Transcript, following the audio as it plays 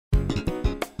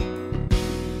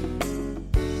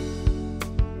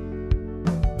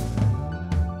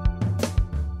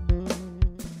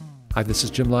Hi, this is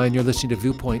Jim Lyon. You're listening to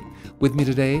Viewpoint. With me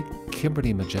today,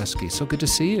 Kimberly Majeski. So good to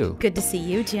see you. Good to see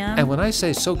you, Jim. And when I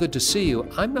say so good to see you,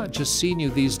 I'm not just seeing you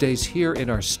these days here in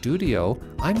our studio.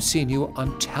 I'm seeing you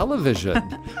on television.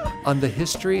 On the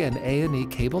History and A&E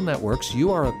cable networks, you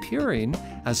are appearing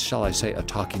as, shall I say, a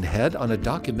talking head on a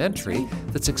documentary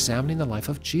that's examining the life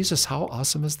of Jesus. How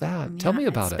awesome is that? Tell me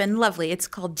about it. It's been lovely. It's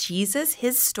called Jesus,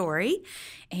 His Story,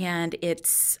 and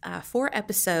it's 4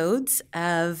 episodes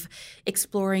of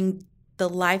exploring the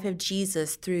life of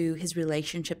Jesus through his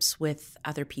relationships with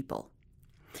other people.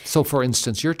 So, for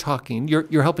instance, you're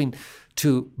helping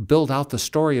to build out the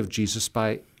story of Jesus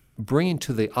by bringing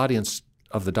to the audience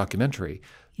of the documentary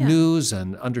news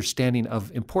and understanding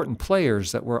of important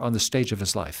players that were on the stage of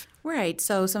his life. Right.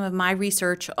 So some of my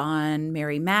research on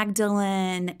Mary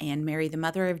Magdalene and Mary, the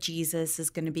mother of Jesus, is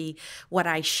going to be what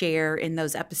I share in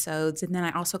those episodes. And then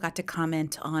I also got to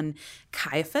comment on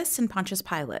Caiaphas and Pontius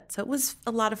Pilate. So it was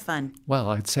a lot of fun. Well,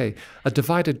 I'd say a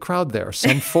divided crowd there.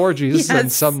 Some for Jesus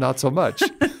and some not so much.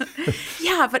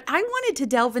 Yeah, but I wanted to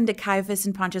delve into Caiaphas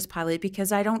and Pontius Pilate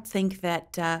because I don't think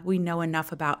that we know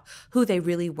enough about who they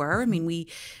really were. I mean,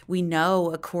 we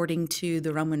know according to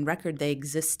the Roman record they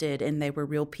existed and they were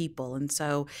real people. And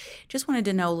so just wanted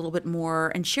to know a little bit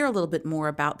more and share a little bit more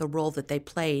about the role that they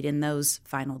played in those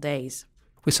final days.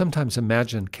 We sometimes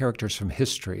imagine characters from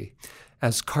history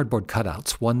as cardboard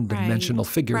cutouts, one-dimensional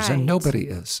figures, and nobody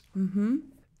is. Mm-hmm.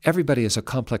 Everybody is a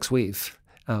complex weave.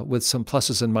 With some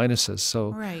pluses and minuses.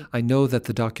 So I know that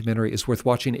the documentary is worth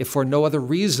watching, if for no other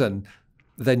reason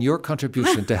than your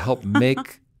contribution to help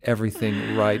make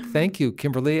everything right. Thank you,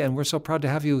 Kimberly, and we're so proud to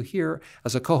have you here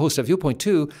as a co-host at Viewpoint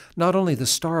 2, not only the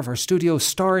star of our studio,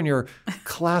 star in your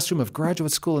classroom of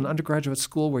graduate school and undergraduate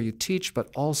school where you teach, but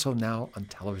also now on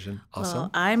television. Awesome.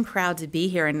 Well, I'm proud to be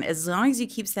here, and as long as you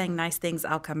keep saying nice things,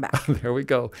 I'll come back. There we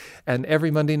go. And every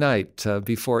Monday night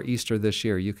before Easter this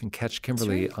year, you can catch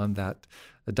Kimberly on that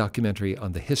documentary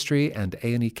on the History and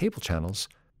A&E cable channels,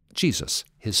 Jesus,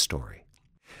 His Story.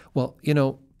 Well, you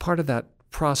know, part of that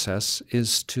process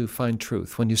is to find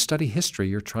truth. When you study history,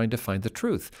 you're trying to find the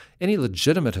truth. Any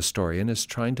legitimate historian is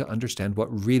trying to understand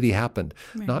what really happened,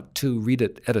 not to read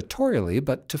it editorially,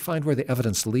 but to find where the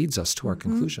evidence leads us to our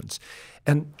conclusions.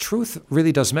 And truth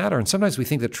really does matter. And sometimes we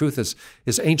think that truth is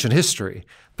ancient history,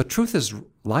 but truth is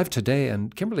live today.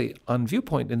 And Kimberly, on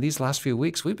Viewpoint in these last few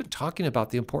weeks, we've been talking about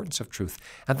the importance of truth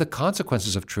and the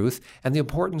consequences of truth and the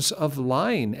importance of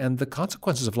lying and the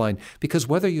consequences of lying. Because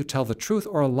whether you tell the truth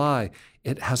or a lie,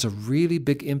 it has a really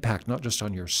big impact, not just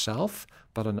on yourself,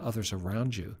 but on others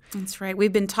around you. That's right.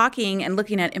 We've been talking and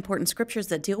looking at important scriptures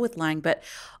that deal with lying, but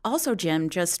also, Jim,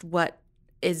 just what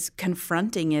is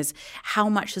confronting is how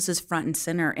much this is front and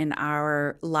center in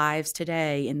our lives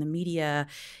today, in the media,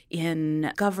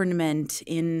 in government,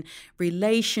 in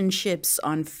relationships,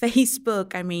 on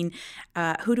Facebook. I mean,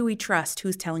 who do we trust?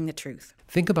 Who's telling the truth?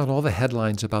 Think about all the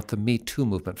headlines about the Me Too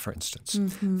movement, for instance.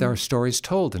 Mm-hmm. There are stories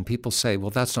told, and people say, well,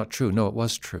 that's not true. No, it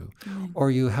was true. Mm-hmm. Or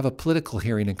you have a political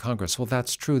hearing in Congress. Well,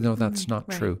 that's true. No, that's not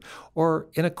true. Or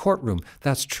in a courtroom,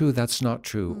 that's true. That's not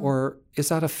true. Mm-hmm. Or is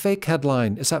that a fake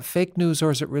headline? Is that fake news,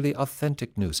 or is it really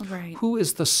authentic news? Right. Who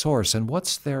is the source, and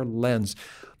what's their lens?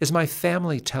 Is my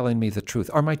family telling me the truth?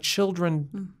 Are my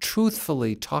children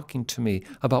truthfully talking to me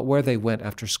about where they went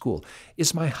after school?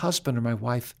 Is my husband or my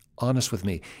wife honest with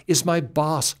me? Is my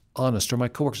boss honest, or my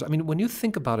coworkers? I mean, when you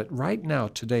think about it right now,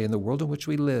 today, in the world in which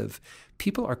we live,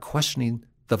 people are questioning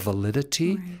the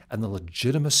validity and the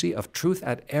legitimacy of truth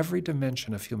at every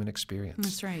dimension of human experience.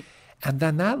 That's right. And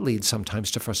then that leads sometimes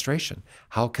to frustration.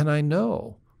 How can I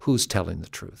know who's telling the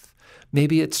truth?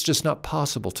 Maybe it's just not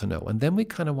possible to know. And then we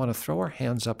kind of want to throw our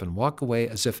hands up and walk away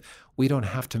as if we don't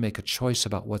have to make a choice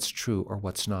about what's true or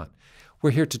what's not. We're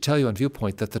here to tell you on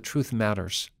Viewpoint that the truth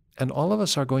matters. And all of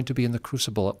us are going to be in the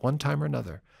crucible at one time or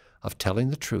another of telling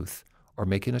the truth or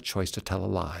making a choice to tell a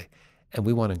lie. And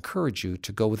we want to encourage you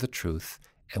to go with the truth.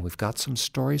 And we've got some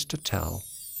stories to tell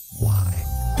why.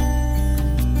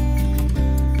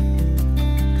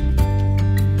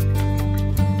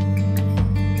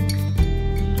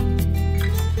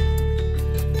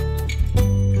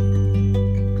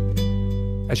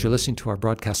 As you're listening to our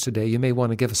broadcast today, you may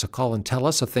want to give us a call and tell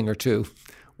us a thing or two.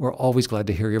 We're always glad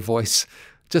to hear your voice.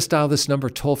 Just dial this number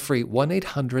toll-free,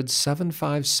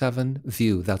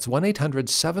 1-800-757-VIEW. That's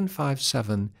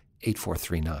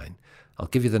 1-800-757-8439. I'll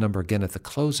give you the number again at the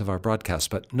close of our broadcast,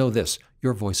 but know this,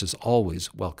 your voice is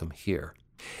always welcome here.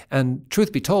 And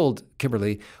truth be told,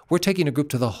 Kimberly, we're taking a group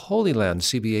to the Holy Land,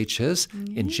 CBH is,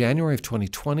 in January of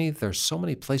 2020. There's so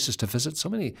many places to visit, so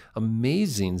many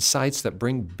amazing sites that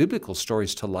bring biblical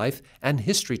stories to life and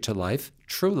history to life,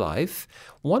 true life.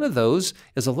 One of those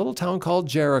is a little town called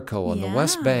Jericho on the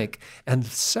West Bank, and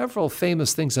several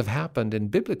famous things have happened in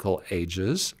biblical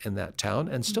ages in that town,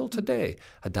 and still today,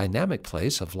 a dynamic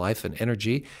place of life and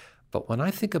energy. But when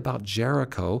I think about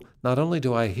Jericho, not only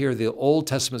do I hear the Old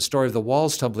Testament story of the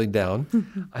walls tumbling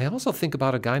down, I also think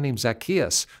about a guy named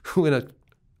Zacchaeus, who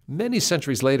many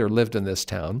centuries later lived in this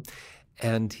town,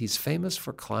 and he's famous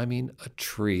for climbing a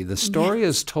tree. The story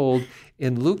is told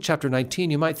in Luke chapter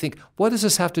 19. You might think, what does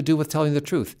this have to do with telling the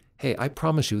truth? Hey, I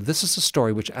promise you, this is a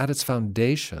story which at its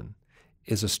foundation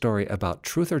is a story about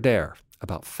truth or dare,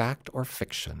 about fact or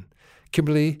fiction.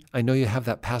 Kimberly, I know you have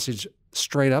that passage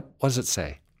straight up. What does it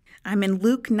say? I'm in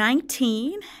Luke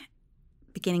 19,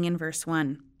 beginning in verse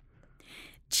 1.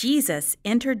 Jesus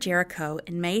entered Jericho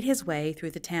and made his way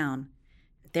through the town.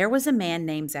 There was a man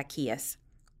named Zacchaeus.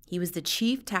 He was the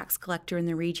chief tax collector in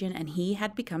the region, and he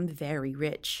had become very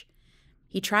rich.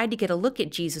 He tried to get a look at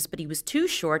Jesus, but he was too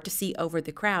short to see over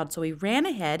the crowd, so he ran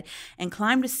ahead and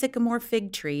climbed a sycamore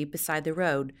fig tree beside the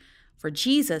road, for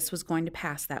Jesus was going to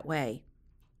pass that way.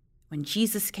 When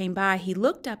Jesus came by, he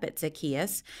looked up at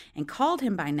Zacchaeus and called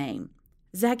him by name.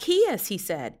 "Zacchaeus," he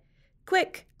said,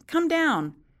 "quick, come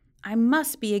down. I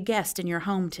must be a guest in your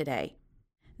home today."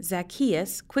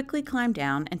 Zacchaeus quickly climbed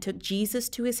down and took Jesus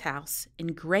to his house in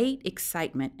great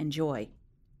excitement and joy.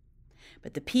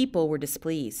 But the people were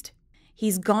displeased.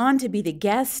 "He's gone to be the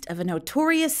guest of a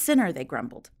notorious sinner," they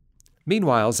grumbled.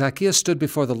 Meanwhile, Zacchaeus stood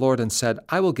before the Lord and said,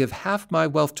 "I will give half my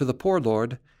wealth to the poor,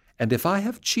 Lord, and if I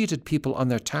have cheated people on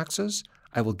their taxes,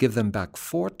 I will give them back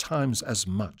 4 times as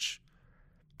much."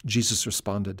 Jesus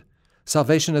responded,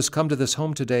 "Salvation has come to this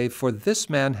home today, for this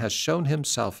man has shown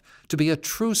himself to be a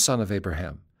true son of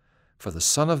Abraham. For the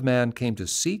Son of Man came to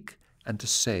seek and to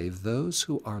save those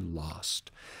who are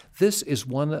lost." This is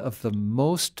one of the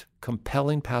most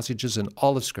compelling passages in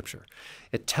all of Scripture.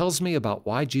 It tells me about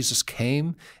why Jesus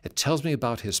came. It tells me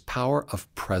about his power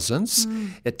of presence.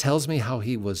 It tells me how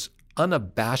he was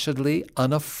unabashedly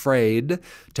unafraid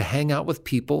to hang out with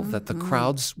people that the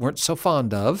crowds weren't so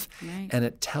fond of. Right. And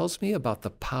it tells me about the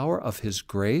power of his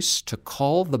grace to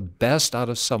call the best out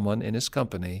of someone in his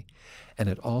company. And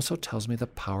it also tells me the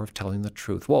power of telling the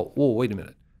truth. Whoa, wait a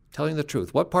minute. Telling the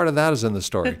truth. What part of that is in the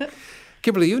story?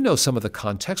 Kimberly, you know some of the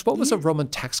context. What was a Roman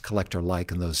tax collector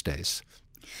like in those days?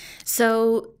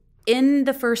 So in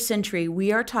the first century,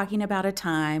 we are talking about a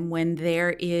time when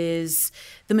the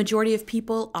majority of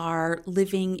people are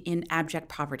living in abject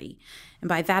poverty. And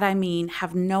by that I mean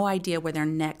have no idea where their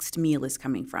next meal is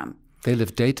coming from. They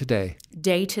live day to day.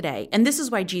 Day to day. And this is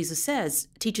why Jesus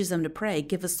teaches them to pray,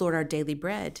 "Give us, Lord, our daily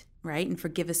bread," right? And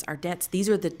forgive us our debts. These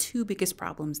are the 2 biggest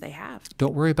problems they have.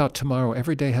 Don't worry about tomorrow.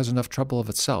 Every day has enough trouble of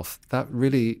itself. That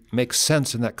really makes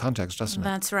sense in that context, doesn't it?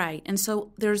 That's right. And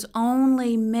so there's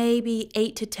only maybe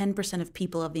 8 to 10% of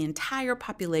people of the entire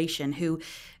population who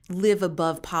live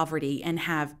above poverty and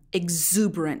have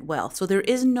exuberant wealth. So there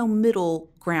is no middle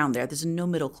ground there. There's no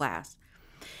middle class.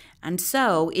 And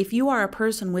so if you are a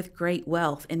person with great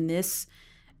wealth in this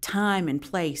time and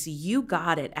place, you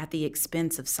got it at the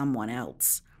expense of someone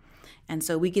else. And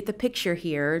so we get the picture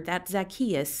here that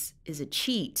Zacchaeus is a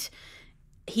cheat.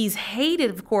 He's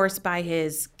hated, of course, by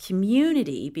his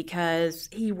community because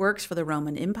he works for the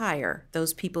Roman Empire,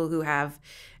 those people who have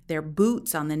their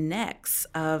boots on the necks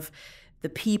of the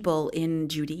people in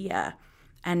Judea.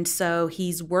 And so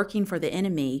he's working for the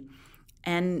enemy.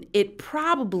 And it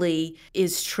probably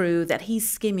is true that he's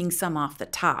skimming some off the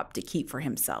top to keep for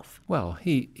himself. Well,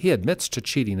 he admits to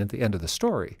cheating at the end of the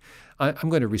story. I'm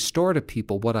going to restore to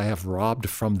people what I have robbed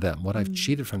from them, what I've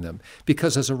cheated from them.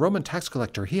 Because as a Roman tax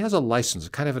collector, he has a license,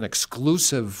 kind of an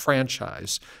exclusive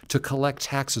franchise to collect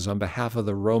taxes on behalf of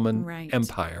the Roman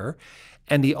Empire.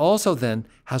 And he also then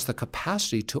has the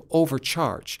capacity to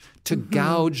overcharge, to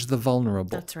gouge the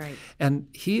vulnerable. That's right. And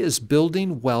he is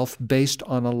building wealth based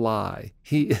on a lie.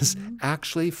 He is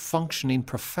actually functioning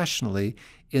professionally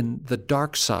in the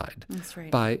dark side. That's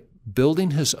right. By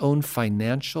building his own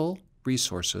financial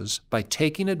resources, by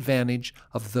taking advantage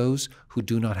of those who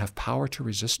do not have power to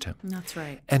resist him. That's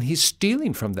right. And he's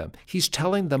stealing from them. He's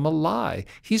telling them a lie.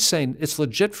 He's saying, it's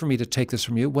legit for me to take this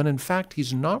from you, when in fact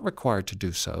he's not required to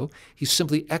do so. He's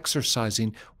simply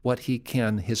exercising what he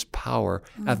can, his power,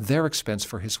 at their expense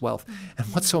for his wealth. And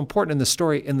what's so important in the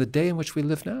story, in the day in which we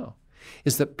live now,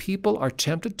 is that people are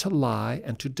tempted to lie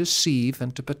and to deceive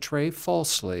and to betray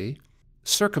falsely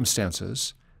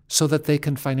circumstances so that they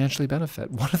can financially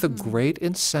benefit. One of the great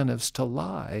incentives to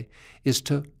lie is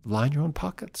to line your own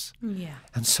pockets. Yeah.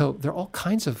 And so there are all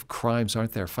kinds of crimes,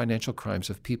 aren't there? Financial crimes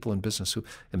of people in business who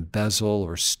embezzle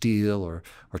or steal or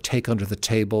take under the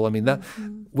table. I mean, that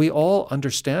we all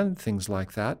understand things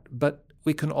like that, but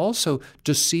we can also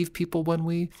deceive people when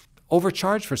we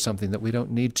overcharge for something that we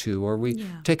don't need to, or we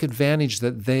take advantage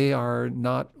that they are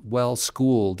not well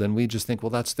schooled and we just think, well,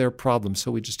 that's their problem,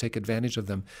 so we just take advantage of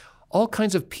them. All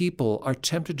kinds of people are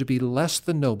tempted to be less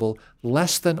than noble,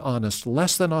 less than honest,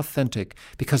 less than authentic,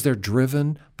 because they're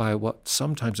driven by what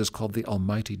sometimes is called the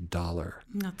almighty dollar.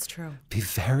 That's true. Be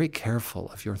very careful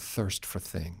of your thirst for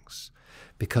things,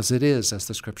 because it is, as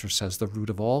the scripture says, the root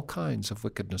of all kinds of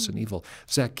wickedness and evil.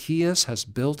 Zacchaeus has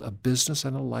built a business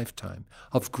and a lifetime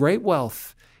of great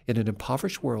wealth in an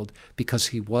impoverished world because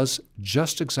he was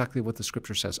just exactly what the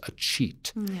scripture says, a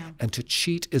cheat. Yeah. And to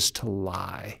cheat is to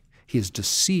lie. He is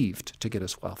deceived to get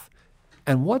his wealth.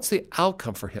 And what's the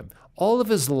outcome for him? All of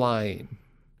his lying,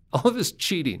 all of his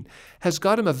cheating has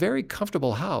got him a very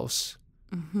comfortable house.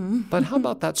 But how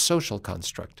about that social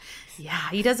construct? Yeah,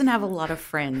 he doesn't have a lot of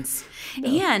friends. No.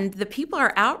 And the people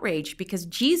are outraged because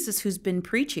Jesus, who's been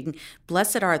preaching,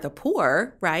 blessed are the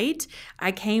poor, right?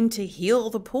 I came to heal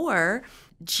the poor.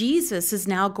 Jesus is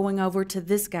now going over to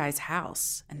this guy's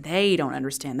house, and they don't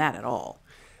understand that at all.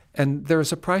 And there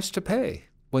is a price to pay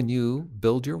when you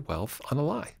build your wealth on a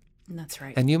lie. That's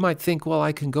right. And you might think, well,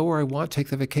 I can go where I want, take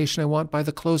the vacation I want, buy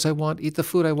the clothes I want, eat the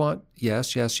food I want.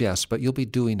 Yes, yes, yes, but you'll be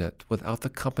doing it without the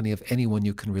company of anyone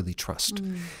you can really trust.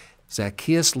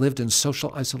 Zacchaeus lived in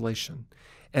social isolation,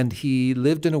 and he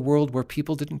lived in a world where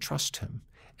people didn't trust him.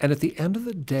 And at the end of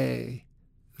the day,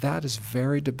 that is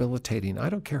very debilitating. I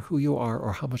don't care who you are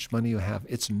or how much money you have.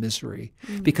 It's misery,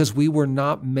 because we were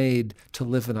not made to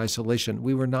live in isolation.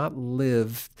 We were not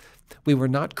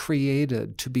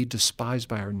created to be despised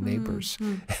by our neighbors.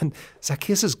 And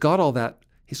Zacchaeus has got all that.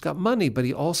 He's got money, but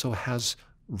he also has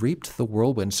reaped the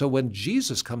whirlwind. So when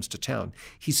Jesus comes to town,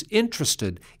 he's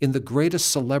interested in the greatest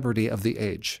celebrity of the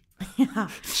age. Yeah.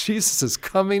 Jesus is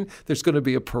coming. There's going to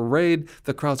be a parade.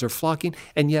 The crowds are flocking.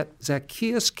 And yet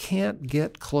Zacchaeus can't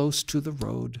get close to the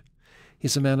road.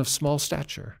 He's a man of small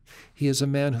stature. He is a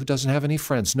man who doesn't have any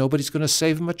friends. Nobody's going to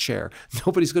save him a chair.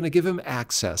 Nobody's going to give him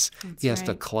access. He has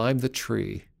to climb the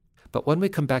tree. But when we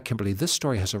come back, Kimberly, this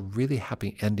story has a really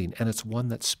happy ending, and it's one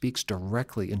that speaks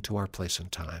directly into our place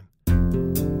and time.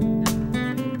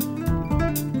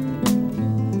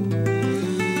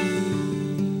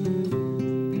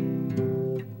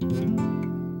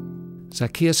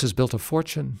 Zacchaeus has built a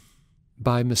fortune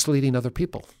by misleading other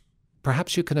people.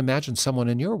 Perhaps you can imagine someone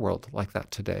in your world like that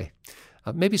today.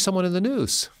 Maybe someone in the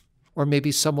news, or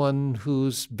maybe someone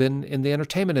who's been in the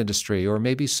entertainment industry, or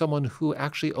maybe someone who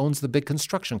actually owns the big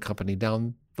construction company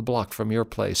down the block from your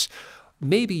place.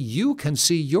 Maybe you can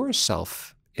see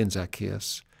yourself in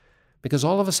Zacchaeus, because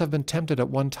all of us have been tempted at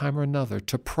one time or another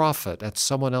to profit at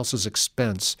someone else's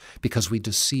expense because we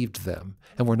deceived them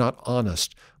and we're not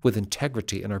honest with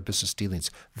integrity in our business dealings.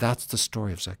 That's the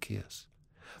story of Zacchaeus.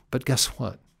 But guess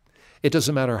what? It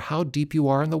doesn't matter how deep you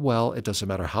are in the well. It doesn't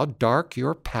matter how dark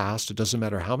your past. It doesn't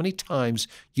matter how many times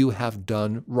you have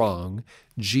done wrong.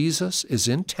 Jesus is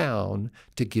in town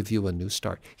to give you a new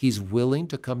start. He's willing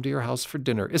to come to your house for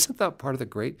dinner. Isn't that part of the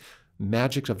great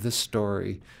magic of this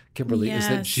story, Kimberly, Yes. is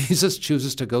that Jesus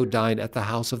chooses to go dine at the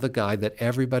house of the guy that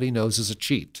everybody knows is a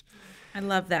cheat. I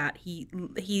love that.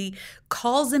 He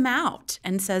calls him out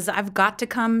and says, I've got to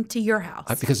come to your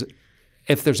house. Because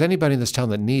if there's anybody in this town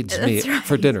that needs me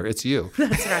for dinner, it's you.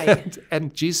 That's right.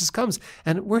 And Jesus comes.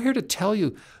 And we're here to tell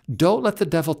you, don't let the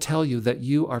devil tell you that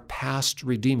you are past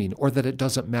redeeming or that it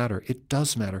doesn't matter. It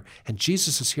does matter. And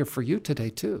Jesus is here for you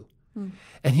today, too.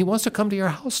 And he wants to come to your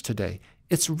house today.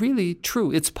 It's really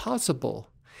true. It's possible.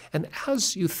 And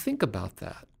as you think about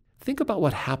that, think about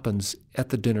what happens at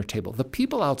the dinner table. The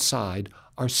people outside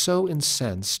are so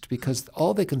incensed because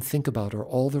all they can think about are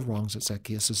all the wrongs that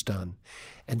Zacchaeus has done.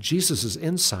 And Jesus is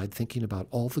inside thinking about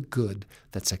all the good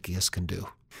that Zacchaeus can do.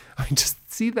 I mean,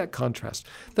 just see that contrast.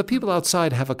 The people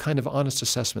outside have a kind of honest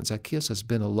assessment. Zacchaeus has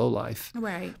been a lowlife.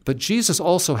 Right. But Jesus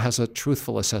also has a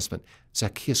truthful assessment.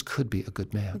 Zacchaeus could be a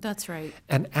good man. That's right.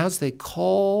 And as they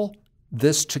call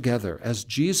this together, as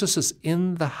Jesus is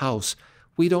in the house,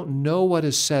 we don't know what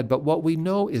is said, but what we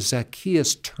know is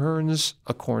Zacchaeus turns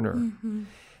a corner.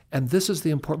 And this is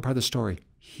the important part of the story.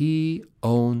 He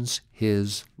owns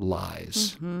his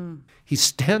lies. He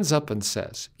stands up and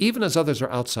says, even as others are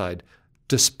outside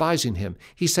despising him,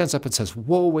 he stands up and says,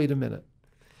 whoa, wait a minute.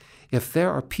 If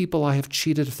there are people I have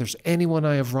cheated, if there's anyone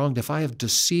I have wronged, if I have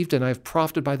deceived and I have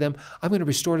profited by them, I'm going to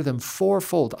restore to them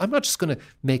fourfold. I'm not just going to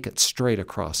make it straight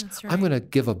across. That's right. I'm going to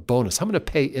give a bonus. I'm going to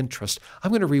pay interest.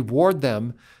 I'm going to reward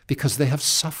them because they have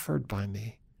suffered by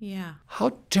me. Yeah.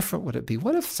 How different would it be?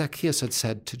 What if Zacchaeus had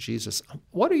said to Jesus,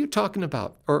 "What are you talking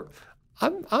about?" Or,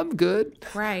 I'm good.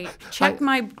 Right. Check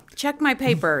my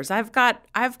papers. I've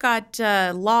got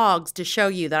logs to show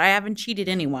you that I haven't cheated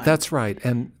anyone. That's right.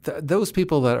 And those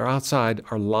people that are outside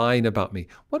are lying about me.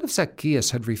 What if Zacchaeus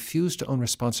had refused to own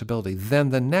responsibility? Then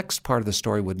the next part of the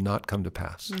story would not come to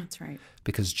pass. That's right.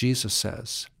 Because Jesus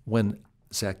says, when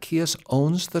Zacchaeus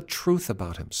owns the truth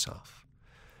about himself,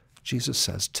 Jesus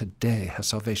says, today has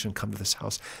salvation come to this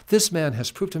house. This man has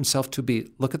proved himself to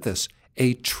be, look at this,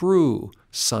 a true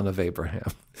son of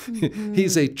Abraham. Mm-hmm.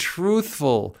 He's a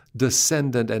truthful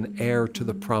descendant and heir to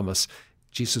the promise.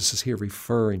 Jesus is here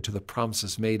referring to the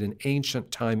promises made in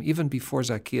ancient time, even before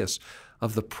Zacchaeus,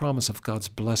 of the promise of God's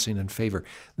blessing and favor.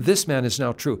 This man is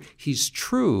now true. He's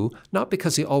true not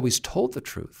because he always told the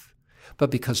truth,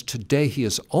 but because today he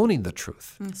is owning the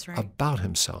truth about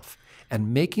himself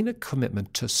and making a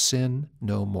commitment to sin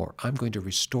no more. I'm going to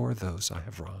restore those I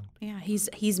have wronged. Yeah,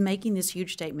 he's making this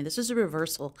huge statement. This is a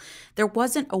reversal. There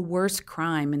wasn't a worse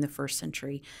crime in the first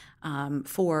century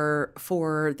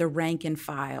for the rank and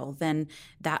file than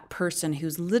that person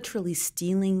who's literally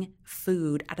stealing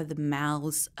food out of the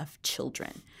mouths of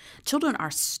children. Children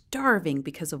are starving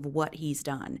because of what he's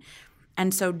done.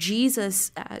 And so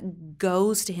Jesus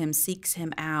goes to him, seeks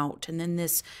him out, and then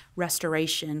this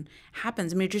restoration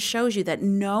happens. I mean, it just shows you that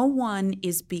no one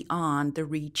is beyond the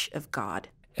reach of God.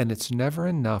 And it's never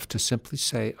enough to simply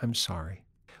say, I'm sorry.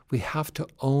 We have to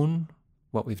own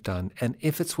what we've done. And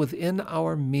if it's within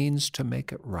our means to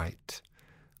make it right,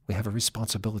 we have a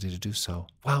responsibility to do so.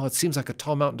 Wow, it seems like a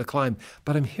tall mountain to climb,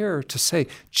 but I'm here to say,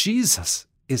 Jesus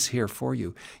is here for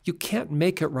you. You can't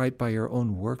make it right by your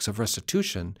own works of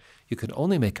restitution. You can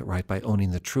only make it right by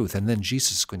owning the truth. And then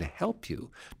Jesus is going to help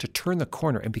you to turn the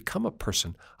corner and become a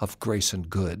person of grace and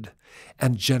good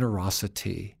and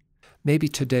generosity. Maybe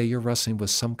today you're wrestling with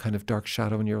some kind of dark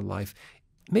shadow in your life.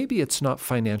 Maybe it's not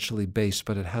financially based,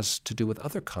 but it has to do with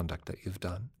other conduct that you've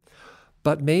done.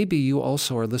 But maybe you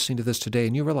also are listening to this today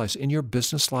and you realize in your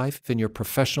business life, in your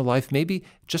professional life, maybe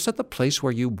just at the place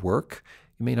where you work,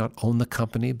 you may not own the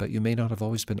company, but you may not have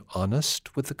always been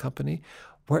honest with the company.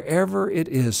 Wherever it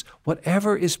is,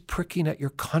 whatever is pricking at your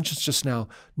conscience just now,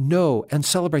 know and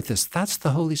celebrate this. That's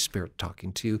the Holy Spirit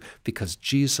talking to you because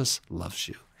Jesus loves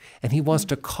you. And he wants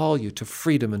to call you to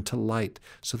freedom and to light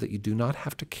so that you do not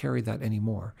have to carry that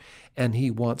anymore. And he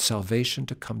wants salvation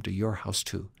to come to your house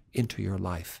too, into your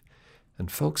life.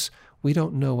 And folks, we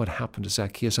don't know what happened to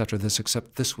Zacchaeus after this,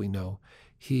 except this we know.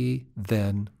 He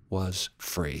then was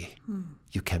free.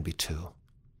 You can be too.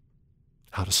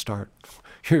 How to start?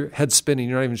 Your head's spinning.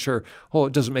 You're not even sure. Oh,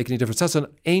 it doesn't make any difference. That's an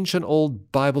ancient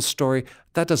old Bible story.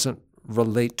 That doesn't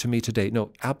relate to me today.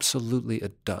 No, absolutely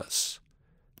it does.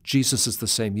 Jesus is the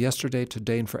same yesterday,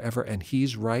 today, and forever, and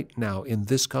he's right now in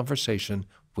this conversation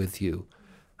with you.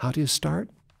 How do you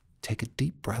start? Take a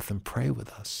deep breath and pray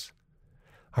with us.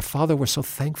 Our Father, we're so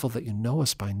thankful that you know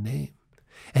us by name.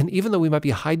 And even though we might be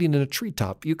hiding in a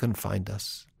treetop, you can find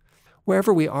us.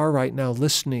 Wherever we are right now,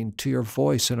 listening to your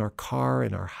voice in our car,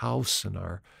 in our house, in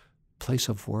our place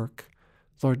of work,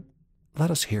 Lord, let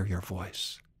us hear your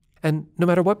voice. And no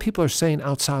matter what people are saying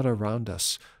outside around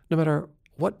us, no matter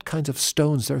what kinds of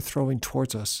stones they're throwing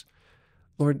towards us,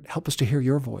 Lord, help us to hear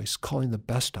your voice calling the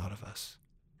best out of us.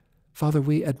 Father,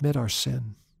 we admit our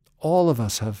sin. All of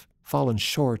us have fallen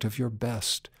short of your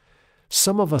best.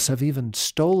 Some of us have even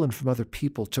stolen from other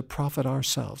people to profit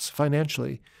ourselves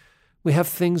financially. We have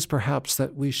things perhaps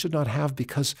that we should not have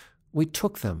because we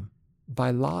took them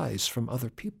by lies from other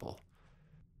people.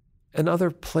 In other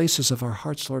places of our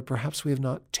hearts, Lord, perhaps we have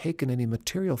not taken any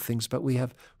material things, but we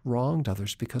have wronged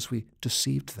others because we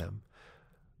deceived them.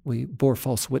 We bore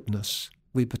false witness.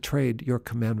 We betrayed your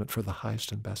commandment for the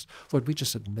highest and best. Lord, we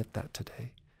just admit that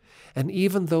today. And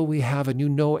even though we have, and you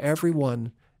know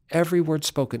everyone, every word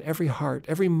spoken, every heart,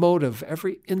 every motive,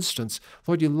 every instance,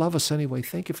 Lord, you love us anyway.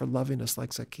 Thank you for loving us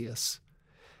like Zacchaeus.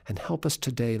 And help us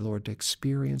today, Lord, to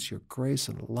experience your grace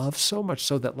and love so much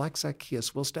so that like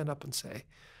Zacchaeus, we'll stand up and say,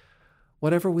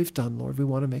 whatever we've done, Lord, we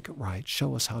want to make it right.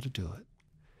 Show us how to do it.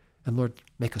 And Lord,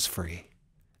 make us free.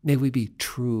 May we be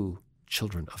true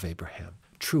children of Abraham,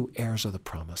 true heirs of the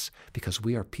promise, because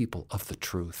we are people of the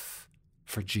truth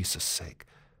for Jesus' sake.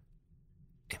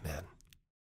 Amen.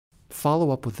 Follow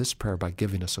up with this prayer by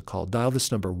giving us a call. Dial this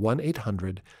number,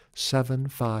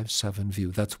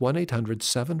 1-800-757-VIEW. That's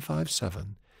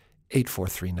 1-800-757-8000.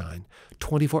 8439.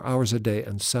 24 hours a day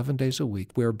and 7 days a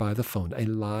week, we're by the phone. A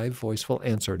live voice will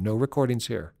answer. No recordings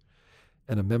here.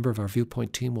 And a member of our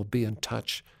Viewpoint team will be in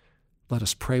touch. Let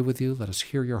us pray with you. Let us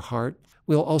hear your heart.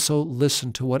 We'll also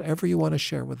listen to whatever you want to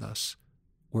share with us.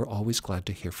 We're always glad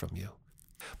to hear from you.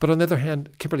 But on the other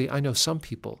hand, Kimberly, I know some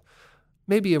people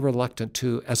may be reluctant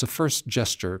to, as a first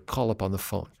gesture, call up on the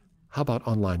phone. How about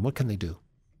online? What can they do?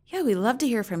 Yeah, we'd love to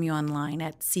hear from you online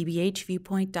at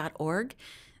cbhviewpoint.org.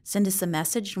 Send us a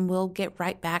message and we'll get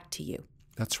right back to you.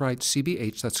 That's right,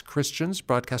 CBH, that's Christians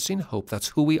Broadcasting Hope. That's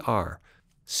who we are,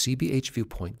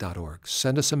 cbhviewpoint.org.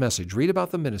 Send us a message, read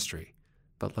about the ministry,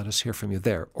 but let us hear from you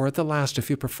there. Or at the last, if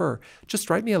you prefer, just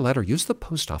write me a letter. Use the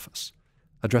post office.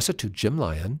 Address it to Jim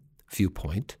Lyon,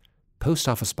 Viewpoint, Post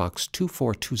Office Box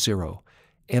 2420,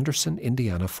 Anderson,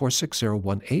 Indiana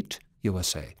 46018,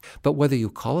 USA. But whether you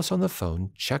call us on the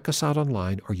phone, check us out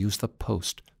online, or use the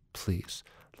post, please,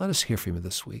 let us hear from you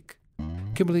this week.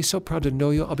 Kimberly, so proud to know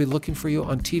you. I'll be looking for you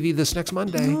on TV this next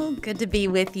Monday. Oh, good to be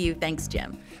with you. Thanks,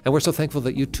 Jim. And we're so thankful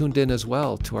that you tuned in as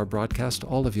well to our broadcast.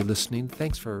 All of you listening,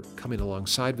 thanks for coming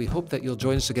alongside. We hope that you'll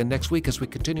join us again next week as we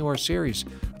continue our series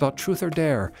about truth or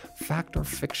dare, fact or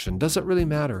fiction. Does it really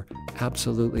matter?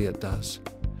 Absolutely it does.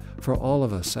 For all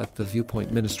of us at the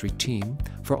Viewpoint Ministry team,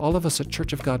 for all of us at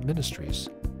Church of God Ministries,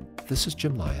 this is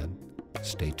Jim Lyon.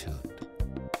 Stay tuned.